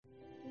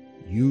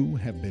You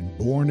have been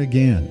born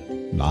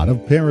again, not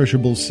of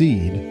perishable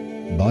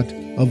seed, but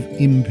of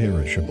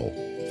imperishable,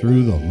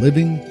 through the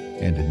living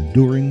and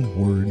enduring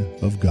Word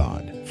of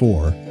God.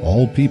 For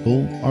all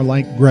people are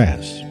like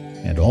grass,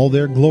 and all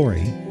their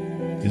glory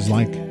is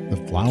like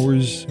the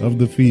flowers of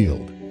the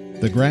field.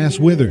 The grass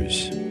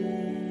withers,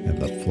 and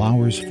the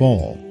flowers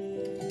fall,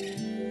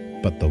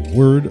 but the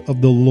word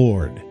of the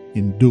Lord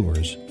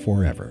endures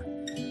forever.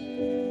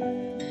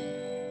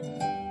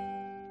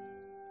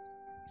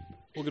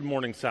 Well, good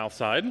morning,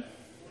 Southside.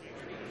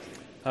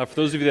 For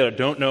those of you that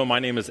don't know, my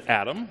name is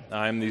Adam.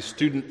 I'm the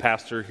student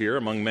pastor here,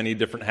 among many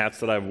different hats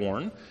that I've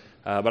worn.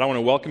 But I want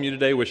to welcome you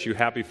today, wish you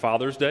happy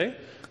Father's Day.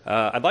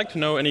 I'd like to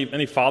know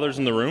any fathers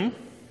in the room?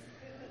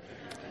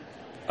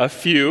 A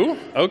few.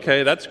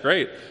 Okay, that's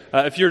great.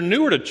 If you're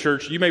newer to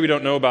church, you maybe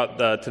don't know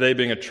about today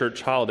being a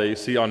church holiday. You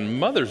see, on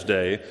Mother's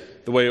Day,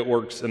 the way it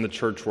works in the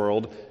church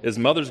world is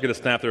mothers get to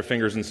snap their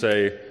fingers and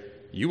say,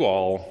 "You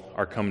all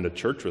are coming to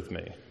church with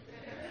me."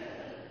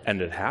 And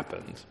it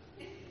happens.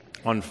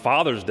 On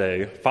Father's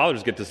Day,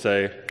 fathers get to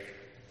say,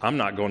 "I'm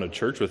not going to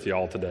church with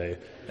y'all today,"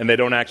 and they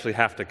don't actually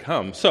have to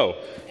come. So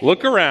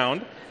look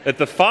around at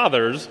the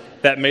fathers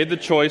that made the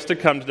choice to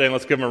come today, and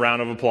let's give them a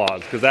round of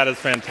applause, because that is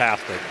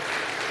fantastic.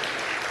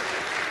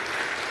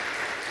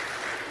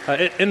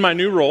 In my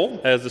new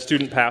role as a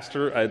student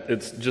pastor,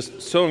 it's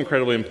just so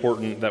incredibly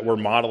important that we're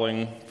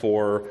modeling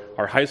for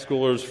our high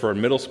schoolers, for our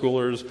middle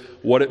schoolers,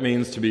 what it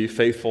means to be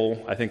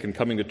faithful, I think, in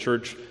coming to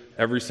church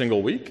every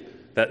single week.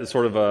 That is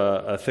sort of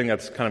a thing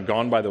that's kind of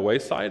gone by the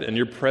wayside, and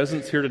your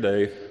presence here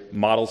today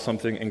models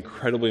something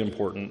incredibly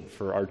important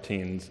for our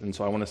teens, and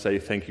so I want to say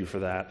thank you for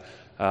that.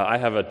 I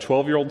have a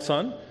 12-year-old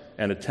son,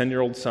 and a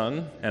 10-year-old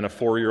son, and a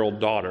 4-year-old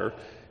daughter,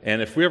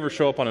 and if we ever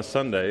show up on a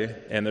Sunday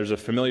and there's a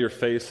familiar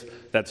face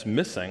that's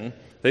missing,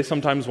 they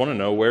sometimes want to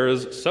know, where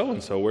is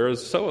so-and-so, where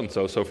is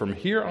so-and-so? So from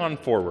here on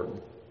forward,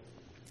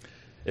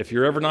 if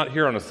you're ever not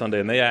here on a Sunday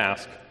and they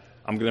ask,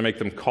 I'm going to make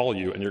them call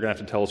you, and you're going to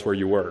have to tell us where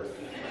you were.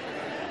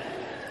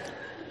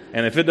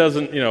 And if it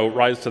doesn't,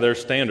 rise to their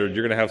standard,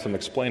 you're going to have some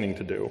explaining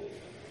to do.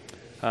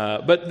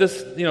 But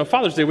this,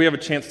 Father's Day, we have a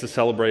chance to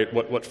celebrate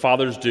what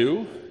fathers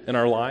do in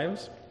our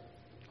lives.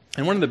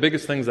 And one of the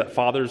biggest things that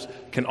fathers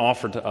can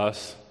offer to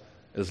us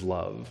is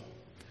love.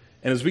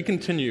 And as we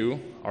continue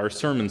our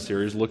sermon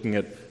series looking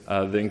at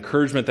the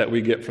encouragement that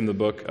we get from the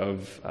book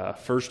of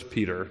 1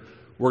 Peter,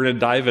 we're going to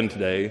dive in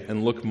today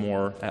and look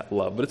more at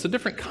love. But it's a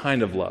different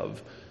kind of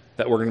love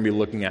that we're going to be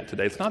looking at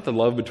today. It's not the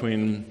love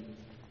between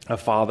a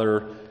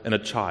father and a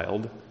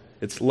child.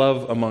 It's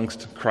love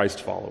amongst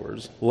Christ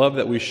followers, love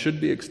that we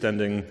should be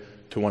extending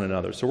to one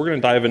another. So we're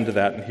going to dive into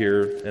that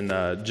here in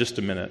just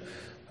a minute.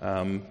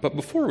 But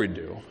before we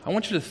do, I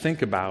want you to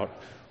think about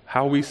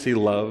how we see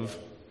love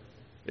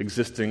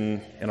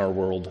existing in our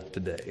world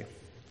today.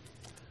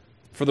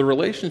 For the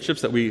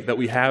relationships that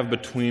we have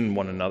between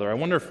one another, I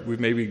wonder if we've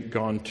maybe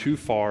gone too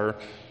far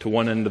to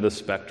one end of the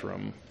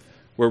spectrum,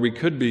 where we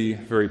could be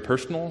very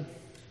personal,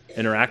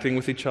 interacting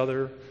with each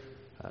other,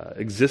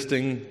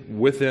 existing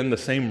within the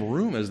same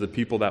room as the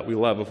people that we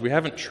love. If we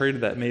haven't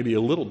traded that maybe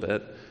a little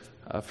bit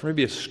for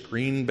maybe a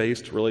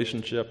screen-based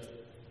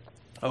relationship,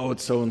 oh,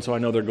 it's so-and-so, I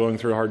know they're going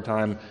through a hard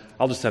time,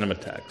 I'll just send them a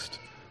text.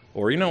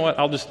 Or you know what,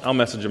 I'll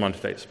message them on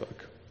Facebook.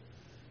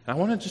 And I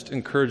want to just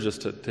encourage us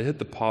to hit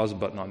the pause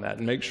button on that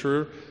and make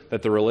sure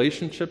that the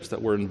relationships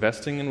that we're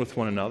investing in with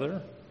one another,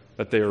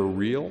 that they are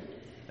real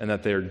and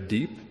that they are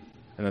deep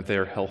and that they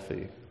are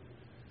healthy.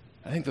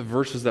 I think the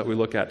verses that we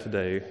look at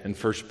today in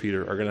 1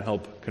 Peter are going to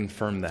help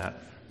confirm that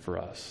for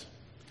us.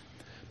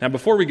 Now,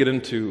 before we get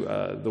into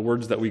the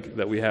words that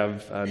we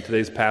have in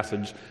today's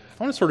passage,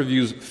 I want to sort of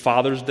use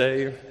Father's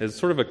Day as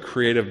sort of a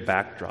creative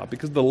backdrop,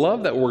 because the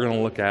love that we're going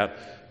to look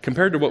at,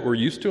 compared to what we're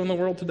used to in the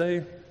world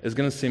today, is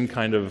going to seem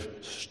kind of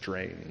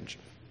strange.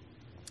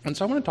 And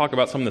so I want to talk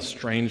about some of the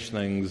strange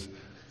things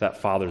that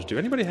fathers do.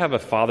 Anybody have a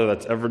father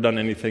that's ever done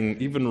anything,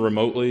 even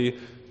remotely,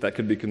 that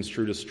could be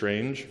construed as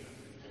strange?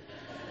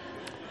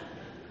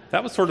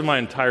 That was sort of my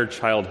entire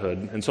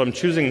childhood, and so I'm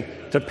choosing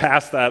to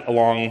pass that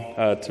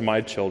along to my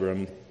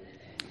children.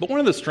 But one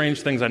of the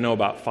strange things I know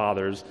about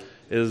fathers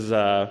is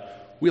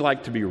we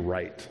like to be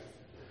right.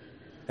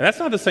 And that's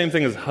not the same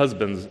thing as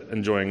husbands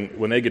enjoying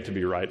when they get to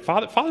be right.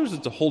 Fathers,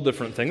 it's a whole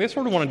different thing. They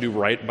sort of want to do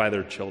right by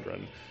their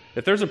children.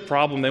 If there's a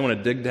problem, they want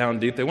to dig down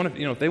deep. They want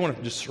to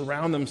just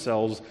surround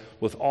themselves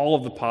with all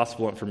of the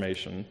possible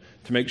information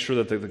to make sure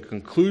that the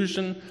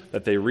conclusion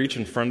that they reach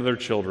in front of their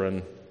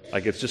children,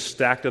 like it's just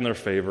stacked in their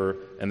favor,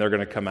 and they're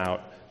going to come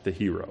out the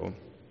hero.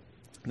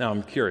 Now,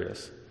 I'm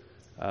curious,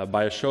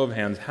 by a show of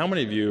hands, how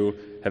many of you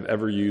have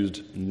ever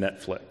used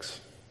Netflix?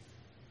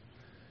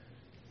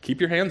 Keep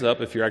your hands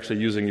up if you're actually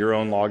using your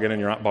own login and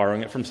you're not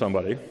borrowing it from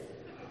somebody.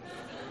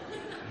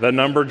 The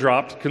number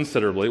dropped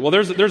considerably. Well,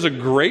 there's a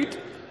great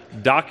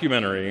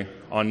documentary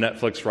on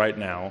Netflix right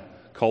now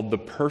called The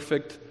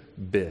Perfect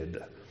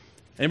Bid.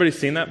 Anybody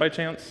seen that by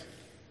chance?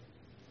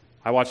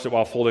 I watched it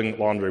while folding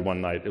laundry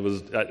one night.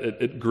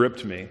 It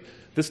gripped me.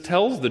 This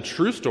tells the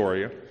true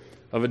story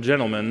of a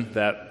gentleman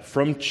that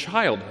from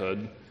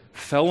childhood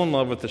fell in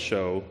love with the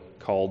show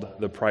called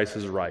The Price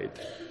is Right.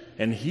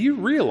 And he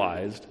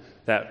realized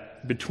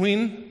that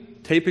between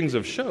tapings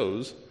of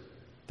shows,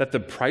 that the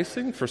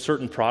pricing for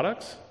certain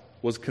products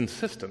was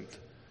consistent.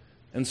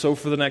 And so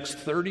for the next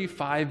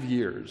 35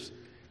 years,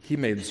 he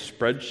made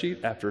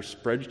spreadsheet after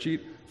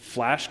spreadsheet,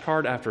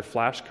 flashcard after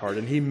flashcard,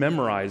 and he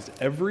memorized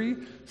every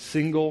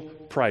single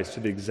price to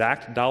the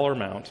exact dollar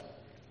amount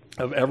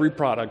of every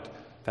product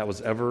that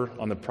was ever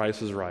on The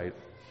Price is Right.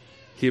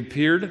 He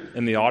appeared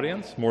in the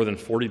audience more than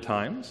 40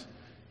 times.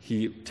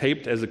 He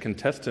taped as a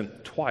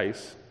contestant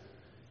twice,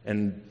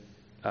 and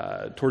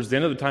towards the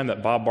end of the time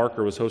that Bob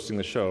Barker was hosting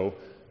the show,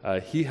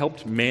 he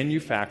helped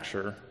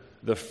manufacture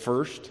the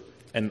first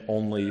and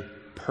only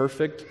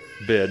perfect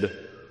bid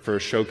for a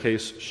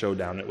showcase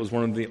showdown. It was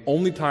one of the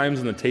only times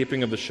in the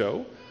taping of the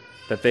show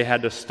that they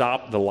had to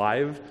stop the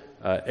live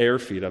air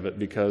feed of it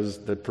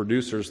because the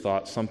producers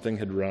thought something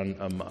had run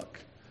amok.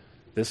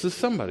 This is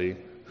somebody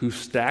who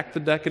stacked the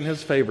deck in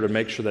his favor to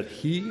make sure that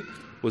he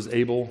was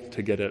able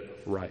to get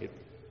it right.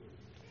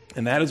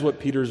 And that is what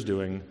Peter's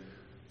doing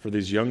for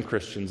these young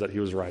Christians that he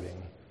was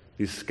writing,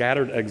 these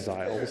scattered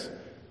exiles.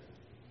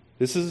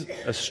 This is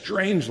a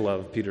strange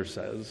love, Peter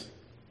says,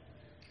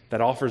 that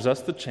offers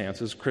us the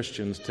chance as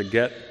Christians to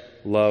get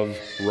love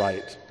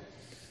right.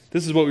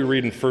 This is what we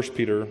read in 1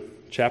 Peter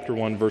chapter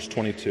 1, verse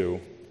 22.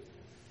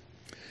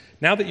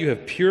 Now that you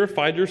have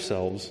purified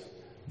yourselves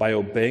by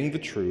obeying the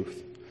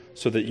truth,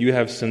 so that you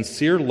have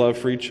sincere love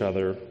for each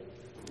other,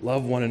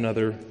 love one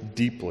another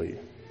deeply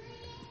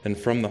and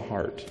from the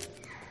heart.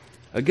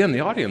 Again, the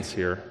audience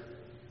here,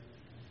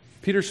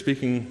 Peter's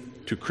speaking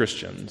to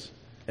Christians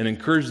and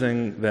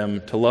encouraging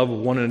them to love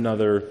one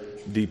another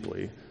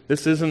deeply.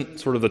 This isn't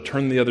sort of the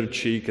turn the other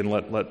cheek and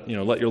let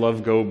your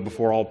love go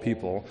before all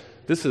people.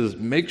 This is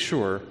make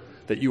sure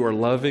that you are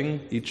loving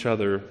each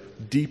other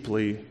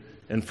deeply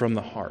and from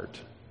the heart.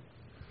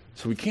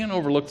 So we can't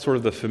overlook sort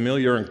of the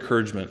familiar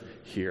encouragement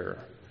here.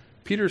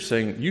 Peter's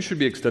saying you should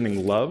be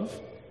extending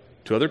love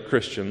to other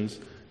Christians,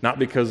 not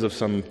because of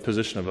some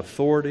position of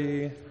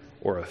authority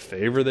or a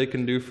favor they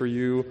can do for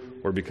you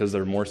or because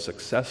they're more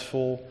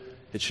successful.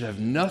 It should have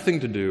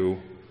nothing to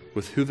do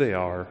with who they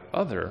are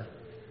other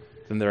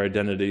than their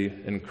identity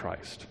in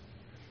Christ.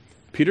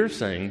 Peter's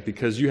saying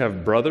because you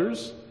have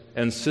brothers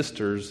and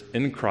sisters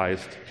in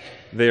Christ,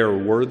 they are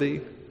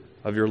worthy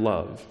of your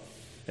love.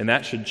 And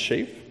that should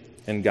shape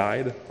and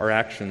guide our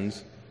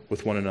actions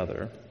with one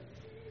another.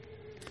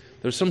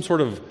 There's some sort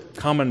of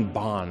common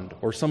bond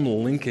or some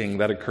linking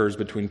that occurs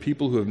between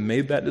people who have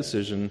made that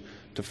decision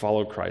to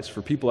follow Christ.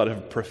 For people that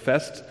have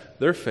professed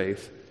their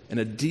faith, and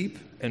a deep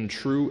and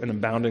true and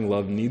abounding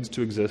love needs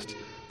to exist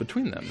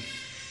between them.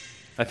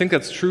 I think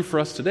that's true for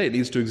us today. It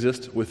needs to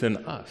exist within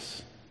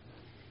us.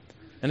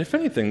 And if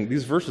anything,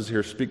 these verses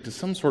here speak to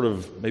some sort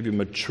of maybe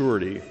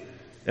maturity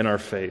in our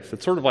faith.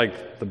 It's sort of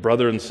like the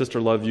brother and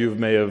sister love you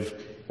may have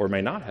or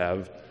may not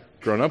have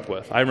grown up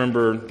with. I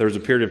remember there was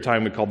a period of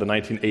time we called the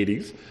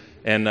 1980s.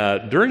 And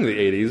during the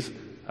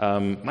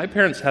 80s, my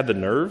parents had the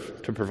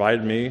nerve to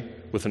provide me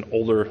with an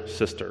older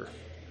sister.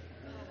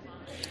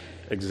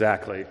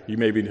 Exactly. You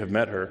maybe have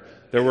met her.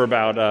 There were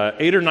about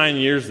 8 or 9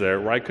 years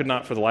there where I could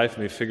not for the life of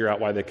me figure out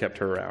why they kept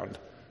her around.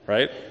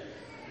 Right?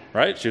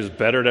 She was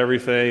better at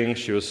everything.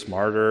 She was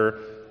smarter.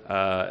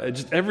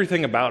 Just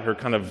everything about her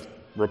kind of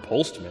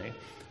repulsed me.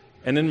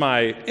 And in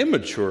my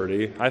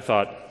immaturity, I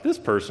thought, this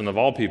person of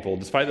all people,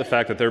 despite the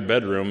fact that their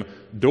bedroom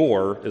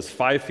door is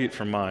 5 feet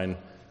from mine,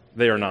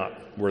 they are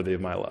not worthy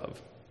of my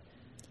love.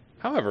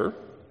 However,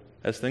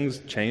 as things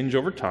change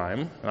over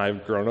time, and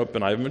I've grown up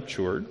and I've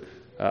matured,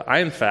 I,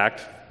 in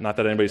fact, not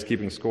that anybody's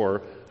keeping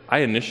score, I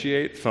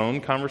initiate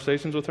phone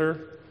conversations with her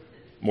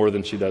more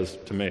than she does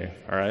to me,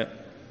 all right?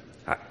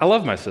 I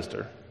love my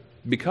sister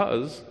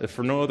because, if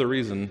for no other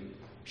reason,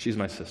 she's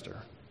my sister.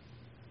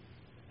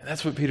 And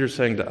that's what Peter's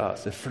saying to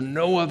us. If for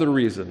no other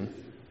reason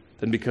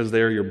than because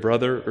they are your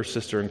brother or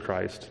sister in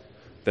Christ,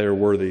 they are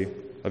worthy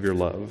of your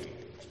love.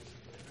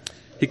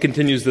 He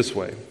continues this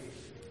way,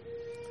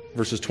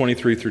 verses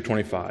 23 through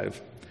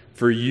 25.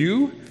 For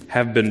you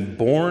have been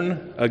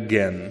born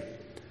again,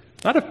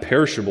 not of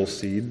perishable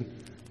seed,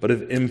 but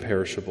of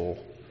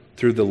imperishable,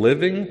 through the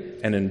living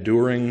and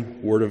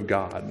enduring Word of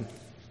God.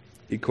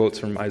 He quotes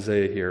from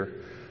Isaiah here.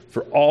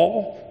 For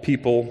all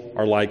people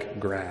are like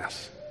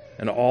grass,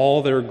 and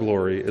all their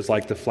glory is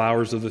like the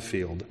flowers of the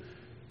field.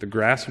 The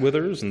grass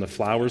withers and the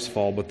flowers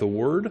fall, but the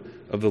word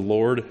of the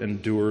Lord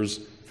endures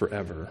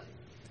forever.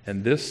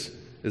 And this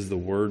is the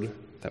word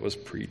that was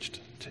preached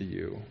to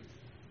you.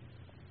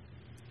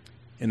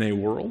 In a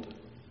world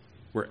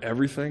where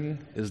everything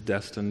is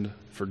destined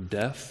for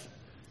death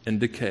and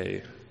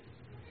decay,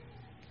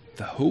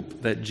 the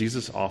hope that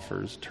Jesus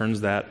offers turns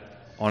that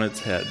on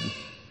its head.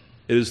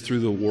 It is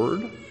through the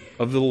word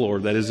of the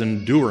Lord that is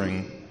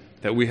enduring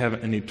that we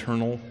have an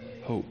eternal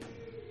hope.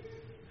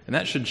 And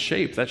that should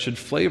shape, that should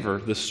flavor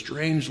the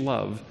strange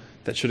love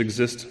that should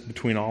exist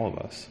between all of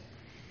us.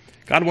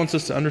 God wants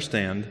us to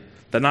understand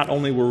that not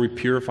only were we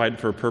purified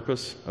for a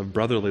purpose of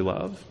brotherly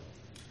love,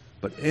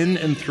 but in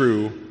and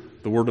through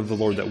the word of the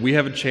Lord, that we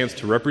have a chance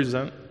to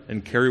represent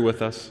and carry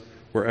with us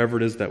wherever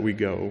it is that we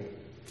go.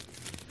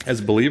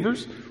 As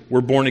believers,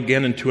 we're born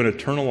again into an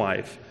eternal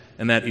life,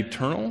 and that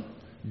eternal,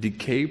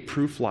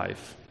 decay-proof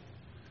life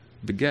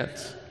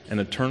begets an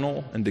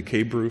eternal and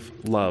decay-proof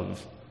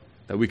love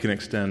that we can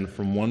extend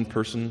from one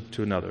person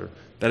to another.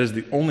 That is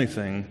the only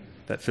thing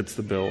that fits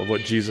the bill of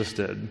what Jesus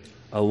did,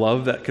 a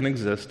love that can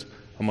exist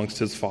amongst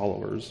his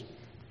followers.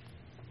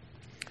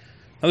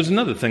 Now, there's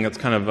another thing that's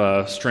kind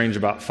of strange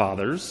about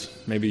fathers.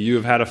 Maybe you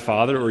have had a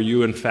father, or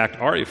you, in fact,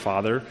 are a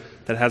father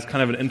that has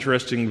kind of an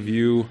interesting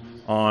view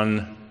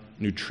on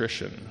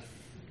nutrition.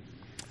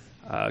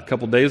 A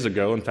couple days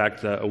ago, in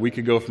fact, a week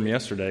ago from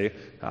yesterday,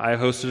 I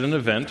hosted an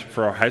event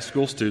for our high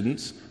school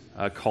students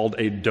called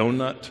a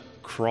donut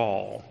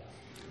crawl.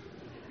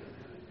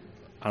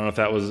 I don't know if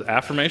that was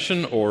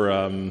affirmation or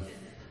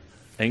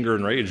anger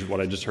and rage,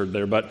 what I just heard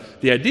there,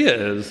 but the idea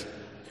is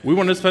we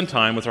want to spend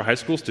time with our high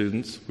school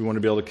students. We want to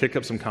be able to kick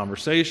up some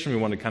conversation. We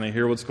want to kind of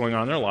hear what's going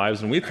on in their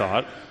lives, and we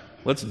thought,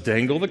 let's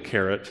dangle the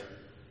carrot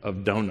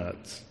of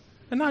donuts.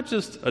 And not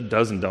just a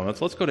dozen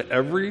donuts. Let's go to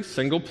every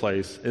single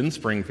place in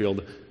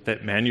Springfield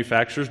that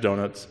manufactures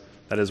donuts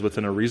that is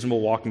within a reasonable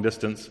walking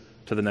distance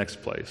to the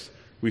next place.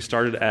 We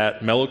started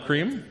at Mellow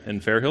Cream in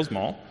Fair Hills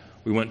Mall.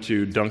 We went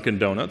to Dunkin'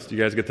 Donuts. Do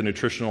you guys get the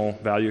nutritional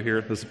value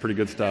here? This is pretty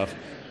good stuff.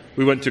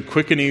 We went to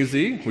Quick and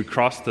Easy. We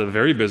crossed the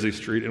very busy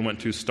street and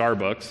went to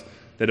Starbucks.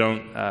 They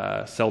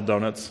don't sell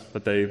donuts,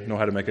 but they know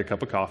how to make a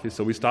cup of coffee,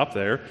 so we stopped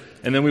there.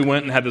 And then we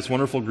went and had this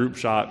wonderful group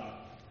shot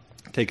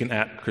taken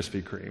at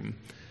Krispy Kreme.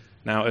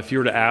 Now, if you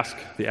were to ask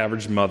the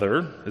average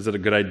mother, is it a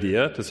good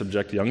idea to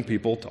subject young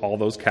people to all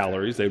those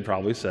calories, they'd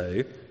probably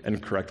say,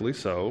 and correctly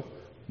so,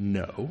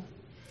 no.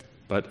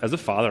 But as a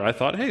father, I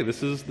thought, hey,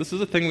 this is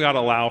a thing we ought to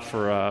allow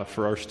for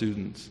our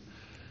students.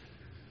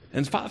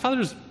 And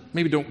fathers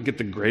maybe don't get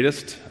the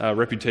greatest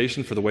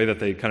reputation for the way that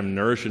they kind of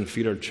nourish and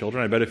feed our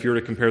children. I bet if you were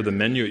to compare the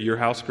menu at your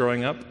house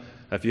growing up,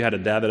 if you had a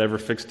dad that ever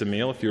fixed a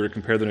meal, if you were to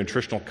compare the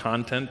nutritional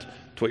content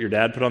to what your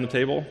dad put on the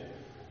table,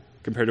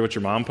 compared to what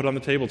your mom put on the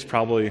table, it's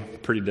probably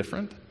pretty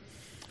different.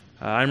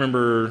 I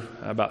remember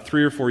about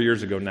 3 or 4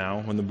 years ago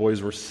now, when the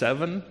boys were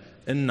 7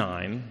 and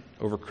 9,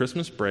 over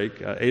Christmas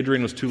break.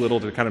 Adrian was too little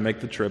to kind of make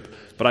the trip,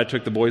 but I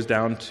took the boys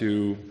down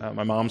to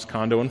my mom's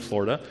condo in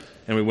Florida,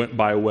 and we went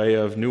by way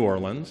of New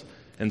Orleans.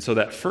 And so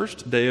that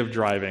first day of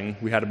driving,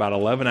 we had about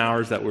 11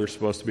 hours that we were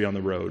supposed to be on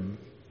the road.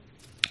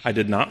 I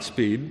did not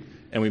speed,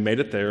 and we made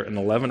it there in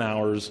 11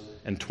 hours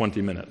and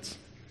 20 minutes.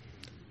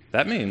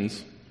 That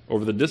means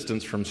over the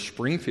distance from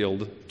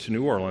Springfield to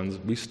New Orleans,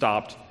 we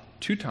stopped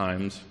 2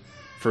 times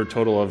for a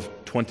total of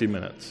 20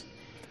 minutes.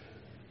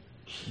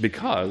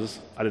 Because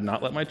I did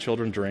not let my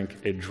children drink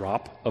a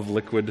drop of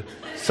liquid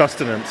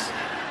sustenance.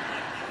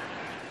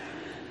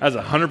 That's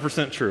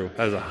 100% true.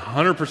 That is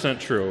 100%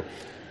 true.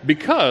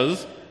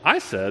 Because I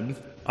said,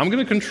 I'm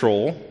going to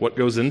control what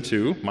goes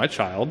into my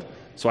child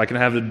so I can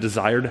have the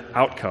desired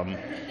outcome.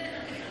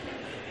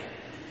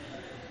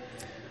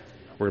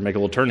 We're going to make a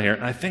little turn here,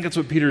 and I think that's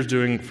what Peter's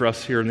doing for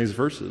us here in these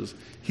verses.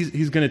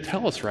 He's going to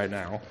tell us right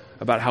now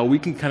about how we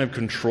can kind of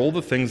control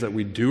the things that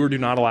we do or do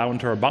not allow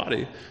into our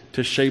body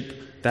to shape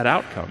that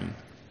outcome.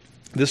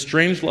 This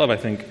strange love, I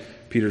think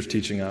Peter's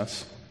teaching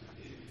us,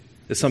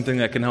 is something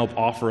that can help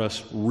offer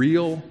us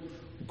real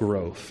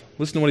growth.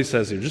 Listen to what he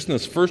says here, just in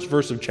this first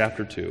verse of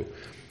chapter 2.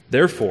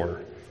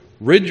 Therefore,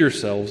 rid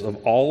yourselves of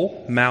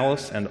all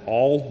malice and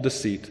all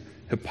deceit,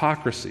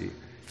 hypocrisy,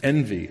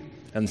 envy,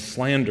 and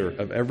slander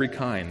of every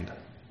kind.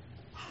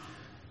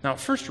 Now, at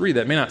first read,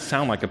 that may not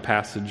sound like a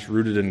passage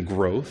rooted in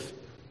growth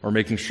or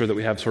making sure that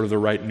we have sort of the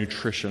right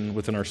nutrition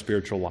within our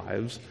spiritual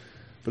lives,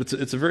 but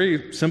it's a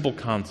very simple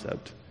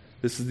concept.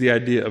 This is the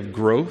idea of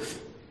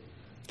growth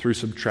through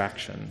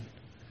subtraction.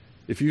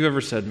 If you've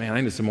ever said, man,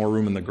 I need some more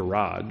room in the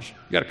garage,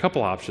 you got a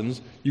couple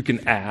options. You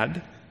can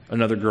add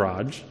another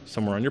garage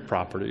somewhere on your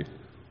property,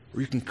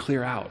 or you can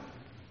clear out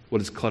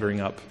what is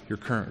cluttering up your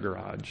current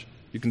garage.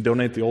 You can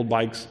donate the old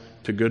bikes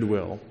to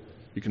Goodwill.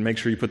 You can make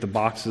sure you put the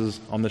boxes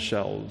on the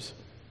shelves.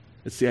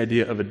 It's the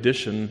idea of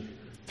addition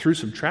through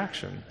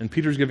subtraction. And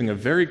Peter's giving a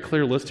very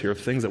clear list here of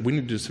things that we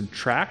need to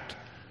subtract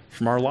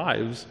from our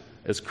lives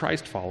as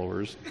Christ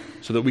followers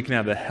so that we can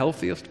have the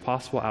healthiest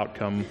possible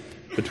outcome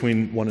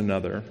between one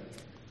another.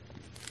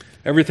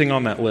 Everything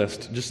on that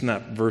list, just in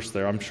that verse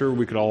there, I'm sure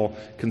we could all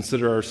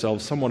consider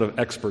ourselves somewhat of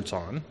experts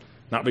on,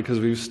 not because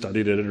we've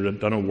studied it or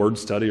done a word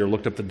study or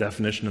looked up the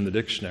definition in the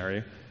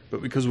dictionary,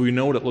 but because we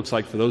know what it looks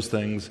like for those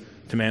things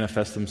to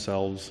manifest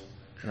themselves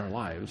in our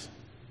lives.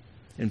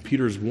 And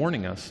Peter's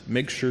warning us,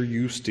 make sure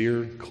you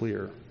steer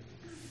clear.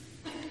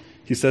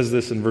 He says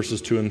this in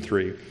verses 2 and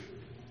 3.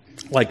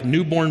 Like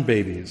newborn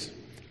babies,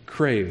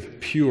 crave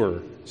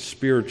pure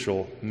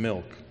spiritual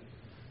milk,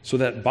 so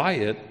that by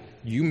it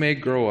you may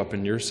grow up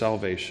in your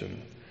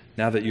salvation,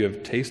 now that you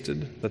have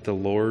tasted that the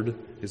Lord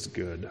is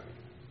good.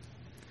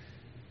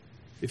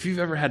 If you've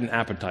ever had an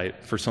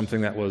appetite for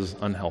something that was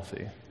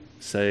unhealthy,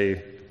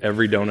 say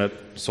every donut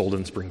sold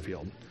in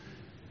Springfield,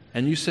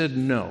 and you said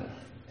no,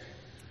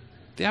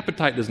 the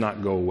appetite does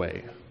not go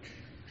away.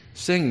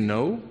 Saying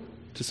no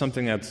to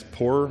something that's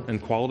poor in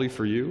quality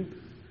for you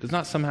does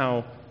not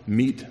somehow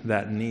meet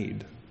that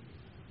need,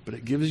 but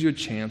it gives you a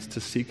chance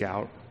to seek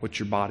out what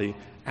your body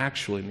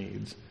actually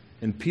needs.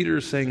 And Peter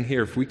is saying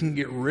here, if we can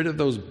get rid of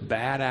those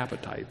bad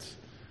appetites,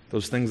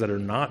 those things that are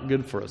not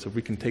good for us, if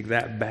we can take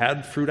that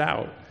bad fruit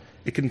out,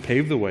 it can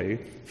pave the way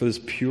for this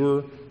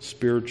pure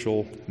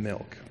spiritual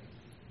milk.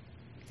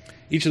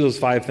 Each of those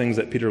 5 things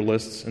that Peter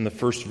lists in the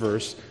first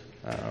verse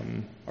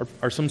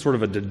are some sort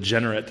of a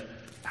degenerate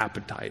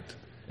appetite.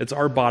 It's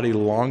our body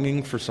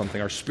longing for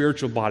something, our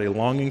spiritual body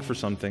longing for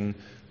something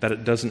that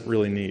it doesn't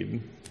really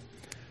need.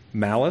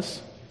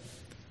 Malice,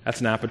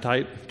 that's an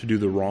appetite to do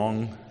the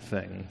wrong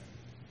thing.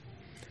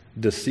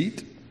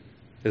 Deceit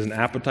is an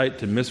appetite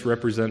to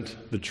misrepresent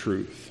the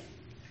truth.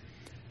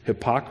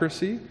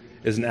 Hypocrisy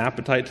is an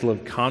appetite to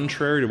live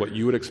contrary to what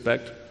you would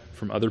expect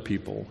from other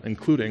people,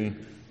 including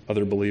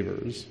other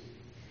believers.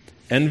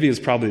 Envy is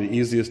probably the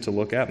easiest to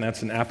look at, and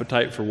that's an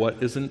appetite for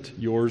what isn't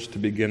yours to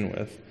begin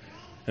with.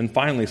 And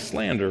finally,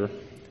 slander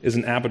is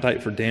an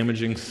appetite for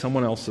damaging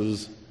someone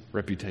else's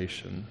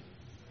reputation.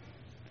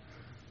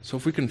 So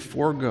if we can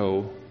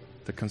forego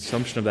the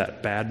consumption of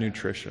that bad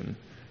nutrition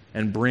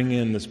and bring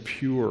in this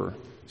pure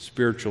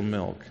spiritual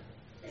milk,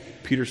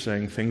 Peter's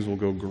saying things will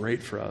go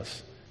great for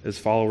us as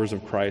followers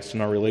of Christ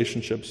in our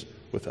relationships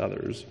with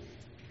others.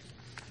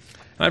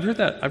 And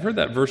I've heard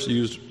that verse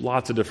used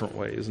lots of different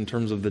ways in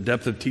terms of the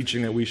depth of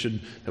teaching that we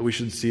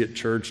should see at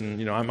church.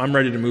 And I'm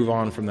ready to move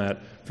on from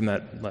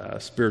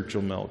that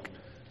spiritual milk.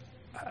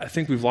 I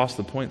think we've lost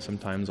the point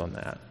sometimes on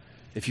that.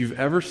 If you've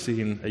ever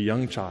seen a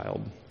young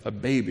child, a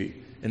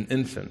baby, an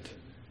infant,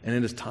 and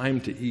it is time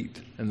to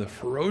eat, and the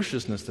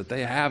ferociousness that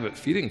they have at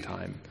feeding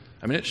time,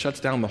 it shuts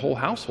down the whole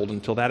household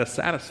until that is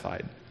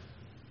satisfied.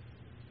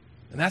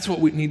 And that's what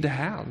we need to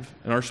have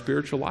in our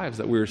spiritual lives,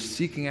 that we are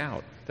seeking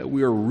out, that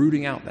we are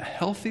rooting out the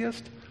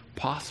healthiest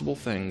possible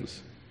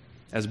things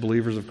as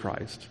believers of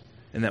Christ,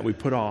 and that we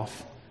put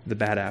off the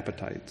bad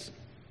appetites.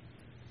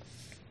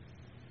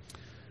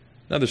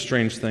 Another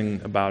strange thing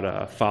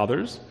about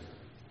fathers,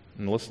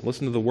 and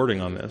listen to the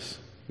wording on this,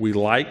 we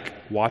like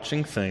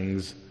watching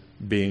things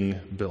being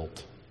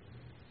built.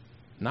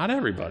 Not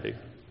everybody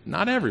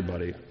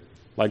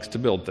likes to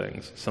build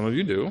things. Some of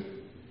you do,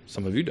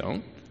 some of you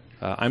don't.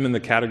 I'm in the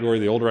category,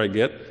 the older I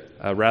get,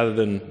 rather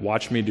than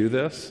watch me do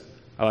this,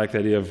 I like the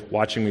idea of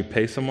watching me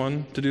pay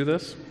someone to do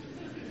this.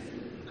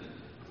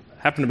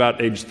 Happened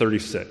about age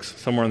 36.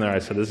 Somewhere in there I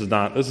said, this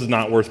is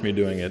not worth me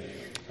doing it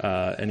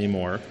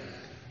anymore.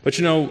 But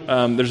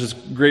there's this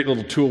great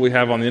little tool we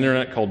have on the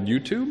internet called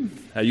YouTube.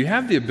 You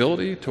have the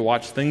ability to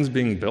watch things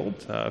being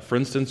built. For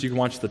instance, you can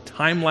watch the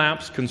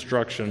time-lapse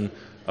construction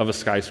of a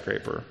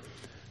skyscraper.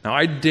 Now,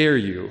 I dare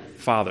you,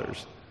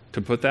 fathers,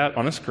 to put that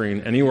on a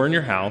screen anywhere in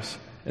your house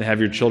and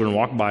have your children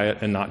walk by it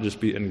and not just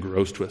be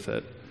engrossed with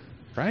it,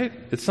 right?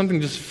 It's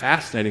something just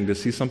fascinating to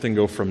see something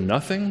go from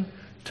nothing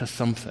to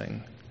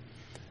something.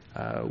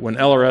 When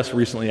LRS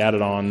recently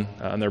added on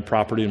their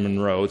property in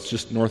Monroe, it's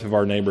just north of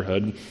our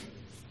neighborhood,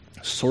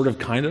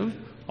 kind of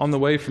on the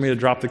way for me to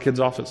drop the kids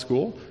off at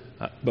school.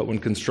 But when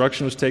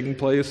construction was taking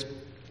place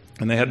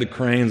and they had the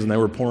cranes and they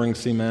were pouring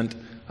cement,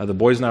 the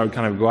boys and I would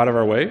kind of go out of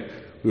our way.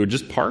 We would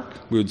just park,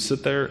 we would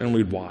sit there, and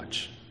we'd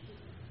watch.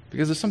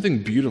 Because there's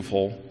something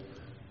beautiful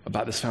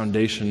about this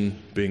foundation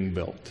being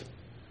built.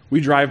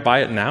 We drive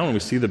by it now and we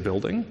see the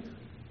building,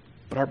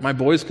 but my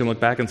boys can look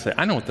back and say,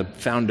 I know what the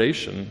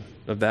foundation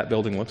of that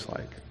building looks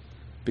like,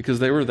 because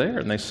they were there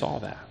and they saw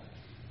that.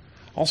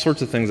 All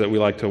sorts of things that we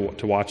like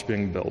to watch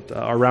being built.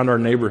 Around our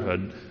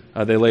neighborhood,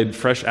 they laid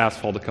fresh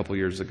asphalt a couple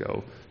years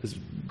ago. This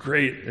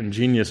great,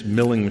 ingenious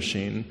milling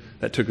machine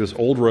that took this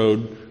old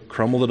road,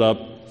 crumbled it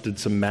up, did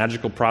some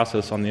magical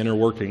process on the inner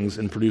workings,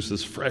 and produced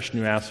this fresh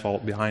new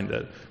asphalt behind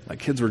it. My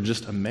kids were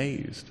just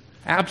amazed,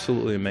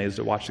 absolutely amazed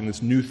at watching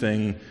this new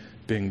thing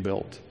being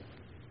built.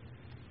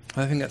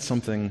 I think that's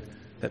something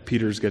that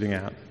Peter's getting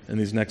at in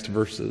these next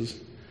verses.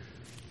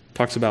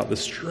 Talks about the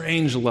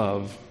strange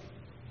love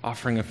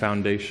offering a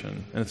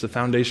foundation, and it's a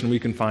foundation we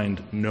can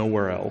find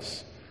nowhere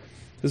else.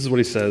 This is what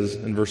he says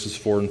in verses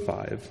 4 and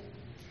 5.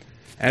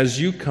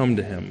 As you come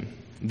to him,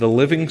 the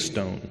living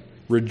stone,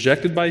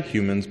 rejected by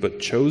humans but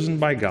chosen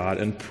by God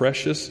and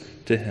precious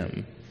to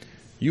him,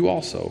 you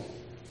also,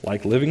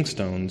 like living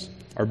stones,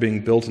 are being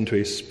built into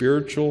a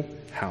spiritual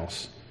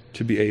house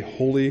to be a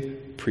holy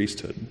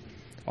priesthood,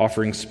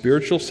 offering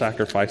spiritual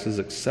sacrifices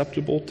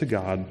acceptable to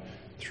God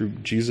through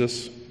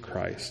Jesus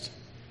Christ.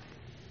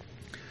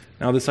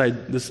 Now, this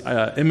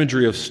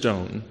imagery of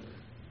stone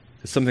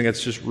is something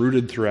that's just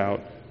rooted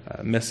throughout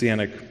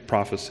messianic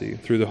prophecy,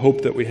 through the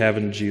hope that we have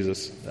in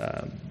Jesus.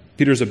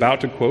 Peter's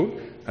about to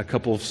quote a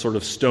couple of sort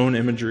of stone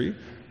imagery.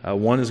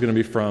 One is going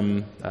to be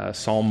from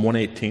Psalm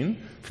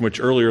 118, from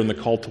which earlier in the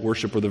call to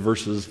worship were the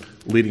verses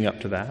leading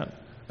up to that.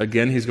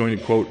 Again, he's going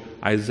to quote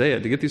Isaiah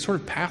to get these sort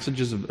of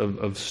passages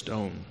of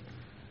stone.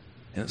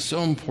 And it's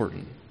so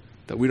important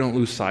that we don't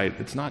lose sight.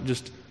 It's not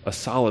just a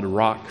solid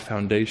rock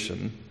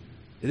foundation.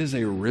 It is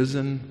a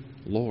risen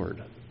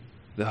Lord.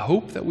 The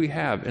hope that we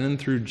have in and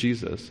through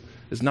Jesus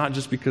is not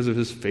just because of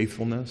his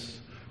faithfulness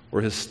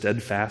or his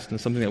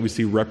steadfastness, something that we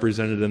see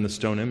represented in the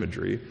stone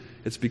imagery.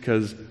 It's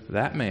because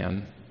that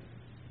man,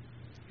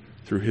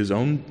 through his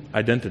own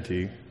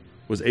identity,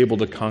 was able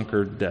to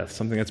conquer death,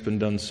 something that's been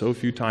done so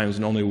few times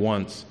and only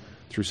once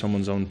through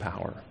someone's own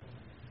power.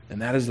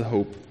 And that is the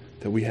hope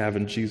that we have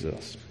in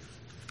Jesus.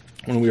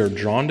 When we are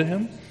drawn to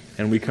him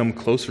and we come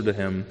closer to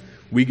him,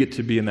 we get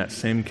to be in that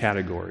same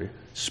category,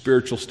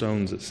 spiritual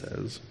stones, it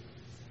says.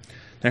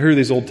 Now here are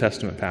these Old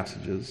Testament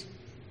passages,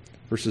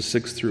 verses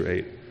 6 through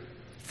 8.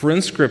 For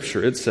in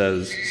Scripture it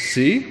says,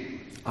 "See,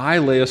 I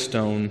lay a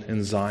stone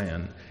in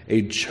Zion,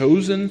 a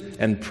chosen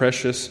and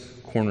precious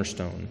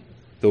cornerstone.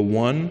 The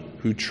one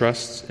who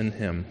trusts in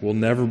him will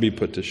never be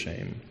put to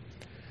shame.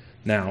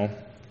 Now,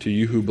 to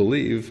you who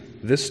believe,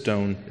 this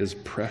stone is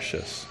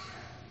precious.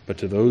 But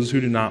to those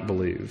who do not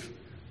believe,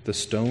 the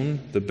stone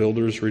the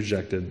builders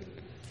rejected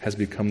has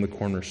become the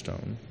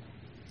cornerstone,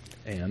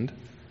 and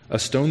a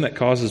stone that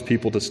causes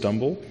people to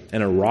stumble,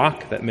 and a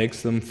rock that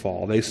makes them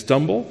fall. They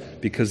stumble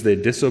because they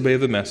disobey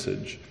the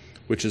message,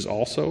 which is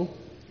also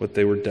what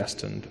they were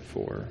destined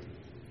for."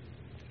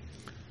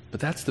 But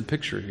that's the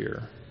picture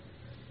here.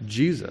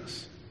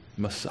 Jesus,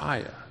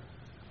 Messiah,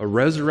 a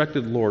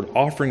resurrected Lord,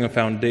 offering a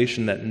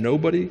foundation that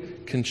nobody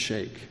can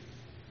shake.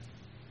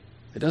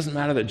 It doesn't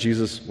matter that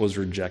Jesus was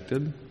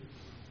rejected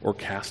or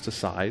cast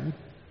aside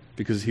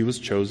because he was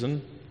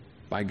chosen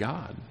by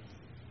God.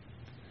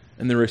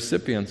 And the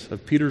recipients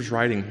of Peter's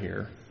writing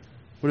here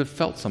would have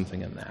felt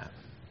something in that.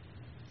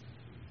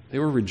 They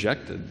were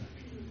rejected.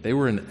 They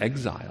were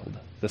exiled.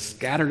 The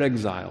scattered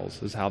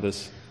exiles is how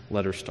this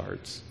letter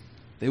starts.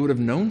 They would have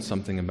known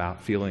something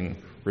about feeling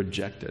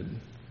rejected.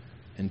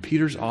 And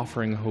Peter's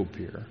offering hope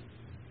here.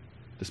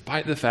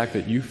 Despite the fact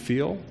that you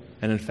feel,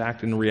 and in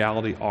fact in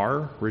reality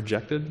are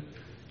rejected,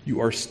 you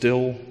are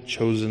still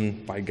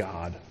chosen by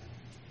God.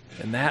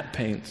 And that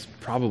paints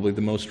probably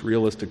the most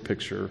realistic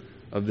picture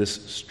of this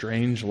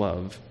strange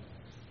love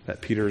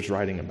that Peter is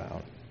writing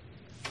about.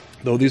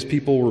 Though these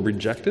people were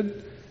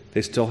rejected,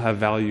 they still have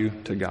value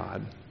to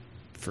God,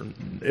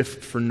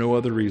 if for no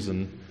other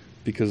reason,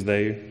 because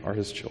they are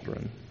his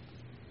children.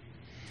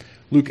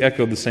 Luke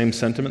echoed the same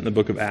sentiment in the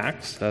book of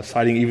Acts,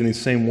 citing even these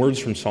same words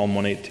from Psalm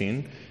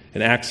 118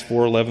 in Acts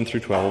 4:11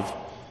 through 12.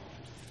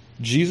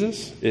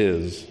 Jesus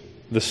is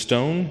the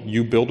stone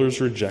you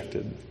builders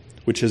rejected,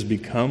 which has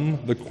become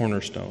the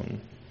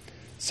cornerstone.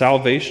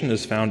 Salvation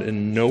is found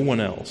in no one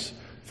else,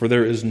 for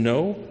there is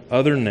no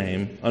other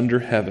name under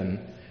heaven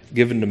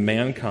given to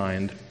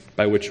mankind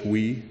by which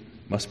we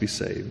must be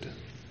saved.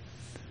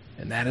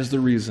 And that is the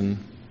reason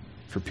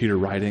for Peter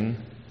writing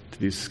to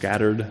these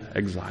scattered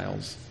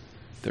exiles.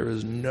 There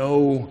is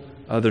no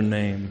other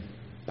name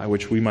by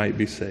which we might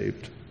be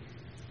saved.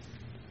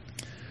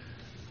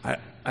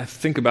 I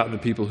think about the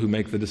people who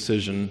make the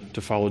decision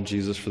to follow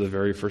Jesus for the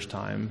very first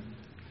time,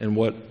 and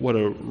what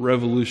a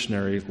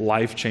revolutionary,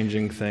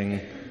 life-changing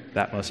thing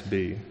that must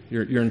be.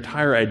 Your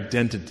entire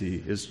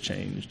identity is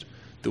changed.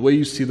 The way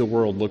you see the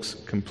world looks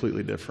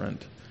completely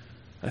different.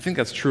 I think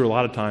that's true a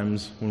lot of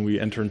times when we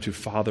enter into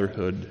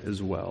fatherhood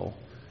as well.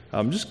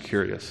 I'm just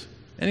curious.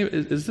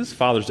 Is this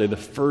Father's Day the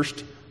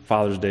first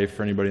Father's Day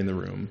for anybody in the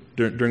room?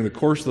 During the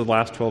course of the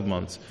last 12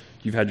 months,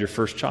 you've had your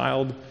first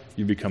child,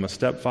 you've become a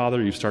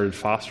stepfather, you've started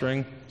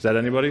fostering. Is that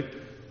anybody?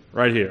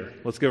 Right here.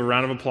 Let's give a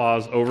round of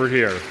applause over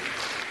here.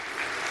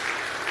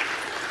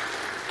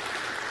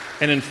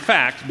 And in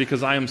fact,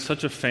 because I am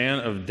such a fan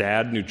of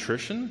dad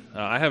nutrition,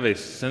 I have a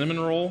cinnamon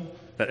roll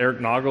that Eric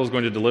Noggle is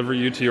going to deliver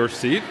you to your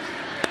seat.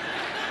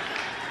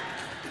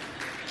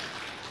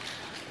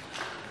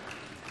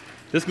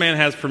 This man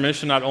has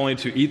permission not only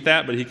to eat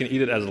that, but he can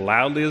eat it as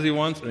loudly as he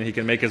wants, and he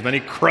can make as many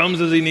crumbs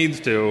as he needs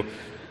to.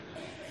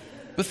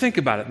 But think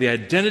about it, the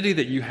identity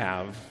that you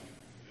have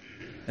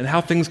and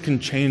how things can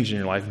change in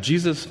your life.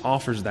 Jesus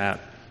offers that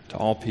to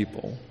all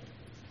people.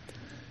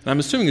 And I'm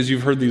assuming as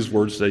you've heard these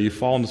words today, you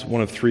fall into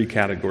one of three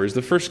categories.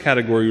 The first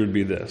category would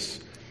be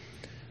this: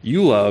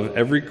 you love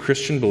every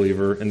Christian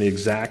believer in the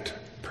exact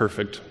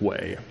perfect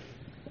way.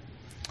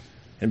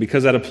 And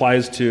because that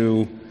applies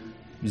to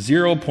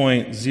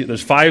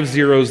there's 5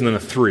 zeros and then a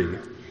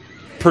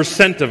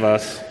 3% of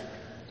us,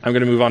 I'm going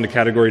to move on to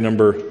category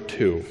number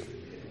 2.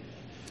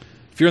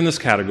 If you're in this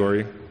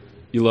category,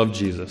 you love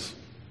Jesus.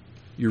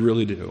 You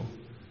really do.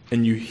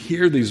 And you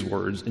hear these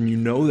words, and you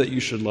know that you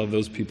should love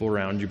those people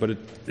around you, but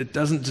it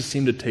doesn't just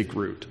seem to take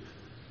root.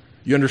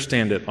 You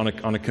understand it on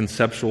a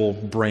conceptual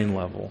brain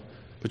level,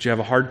 but you have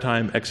a hard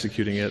time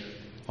executing it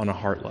on a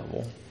heart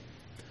level.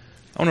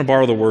 I want to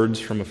borrow the words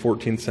from a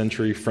 14th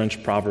century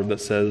French proverb that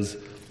says,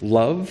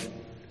 "Love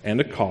and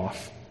a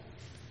cough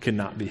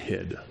cannot be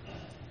hid."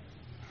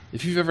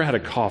 If you've ever had a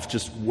cough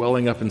just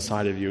welling up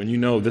inside of you and you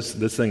know this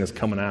thing is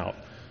coming out,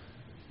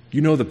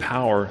 you know the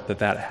power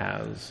that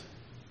has.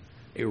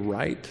 A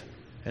right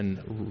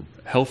and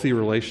healthy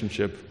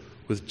relationship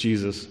with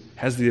Jesus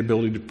has the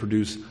ability to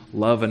produce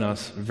love in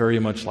us very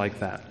much like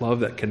that,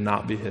 love that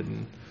cannot be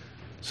hidden.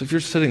 So if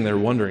you're sitting there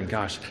wondering,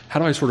 gosh, how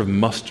do I sort of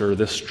muster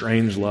this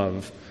strange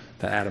love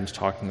that Adam's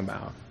talking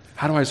about?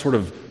 How do I sort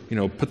of,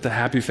 put the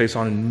happy face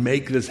on and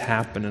make this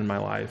happen in my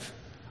life?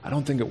 I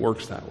don't think it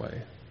works that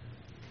way.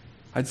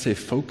 I'd say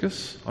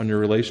focus on your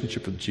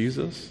relationship with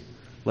Jesus.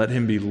 Let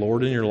him be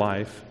Lord in your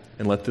life,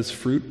 and let this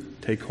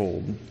fruit take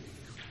hold.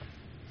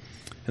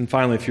 And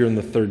finally, if you're in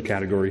the third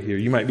category here,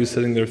 you might be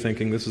sitting there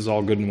thinking, this is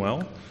all good and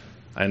well.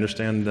 I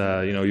understand,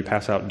 you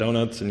pass out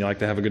donuts and you like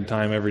to have a good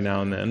time every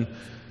now and then,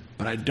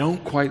 but I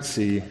don't quite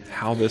see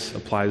how this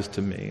applies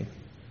to me.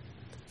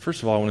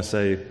 First of all, I want to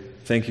say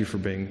thank you for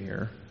being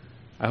here.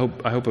 I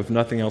hope if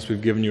nothing else,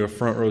 we've given you a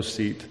front row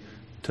seat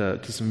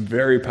to some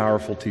very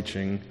powerful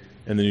teaching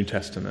in the New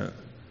Testament.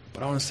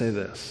 But I want to say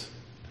this.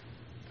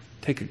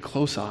 Take a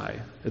close eye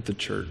at the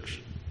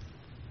church.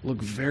 Look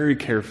very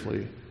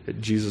carefully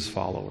at Jesus'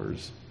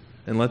 followers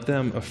and let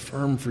them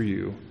affirm for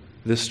you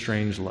this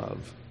strange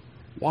love.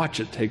 Watch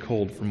it take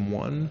hold from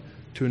one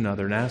to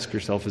another and ask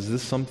yourself, is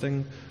this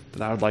something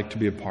that I would like to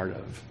be a part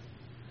of?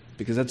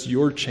 Because that's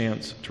your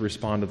chance to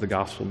respond to the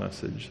gospel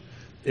message.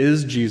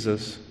 Is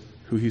Jesus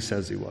who he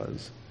says he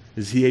was?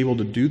 Is he able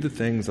to do the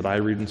things that I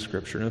read in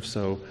Scripture? And if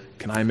so,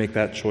 can I make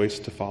that choice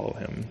to follow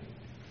him?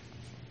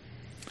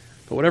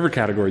 But whatever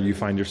category you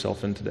find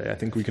yourself in today, I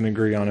think we can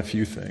agree on a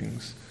few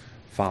things.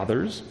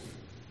 Fathers,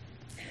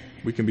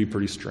 we can be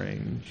pretty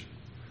strange.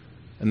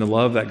 And the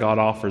love that God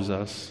offers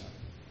us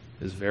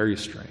is very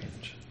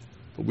strange.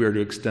 But we are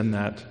to extend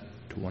that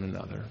to one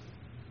another.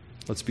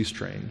 Let's be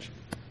strange.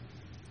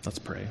 Let's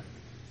pray.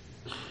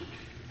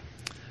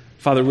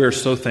 Father, we are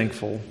so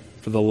thankful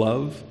for the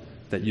love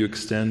that you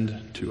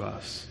extend to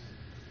us.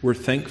 We're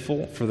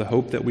thankful for the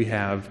hope that we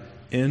have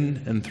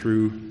in and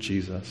through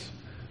Jesus,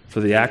 for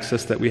the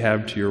access that we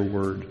have to your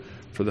word,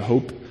 for the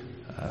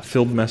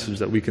hope-filled message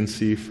that we can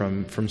see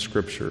from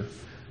Scripture.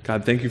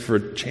 God, thank you for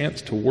a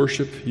chance to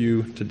worship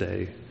you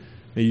today.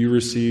 May you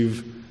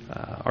receive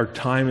our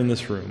time in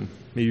this room.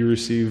 May you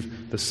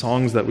receive the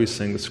songs that we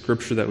sing, the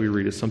Scripture that we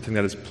read as something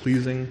that is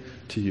pleasing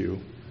to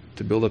you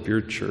to build up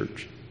your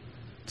church.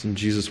 It's in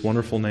Jesus'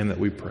 wonderful name that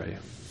we pray.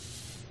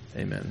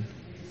 Amen.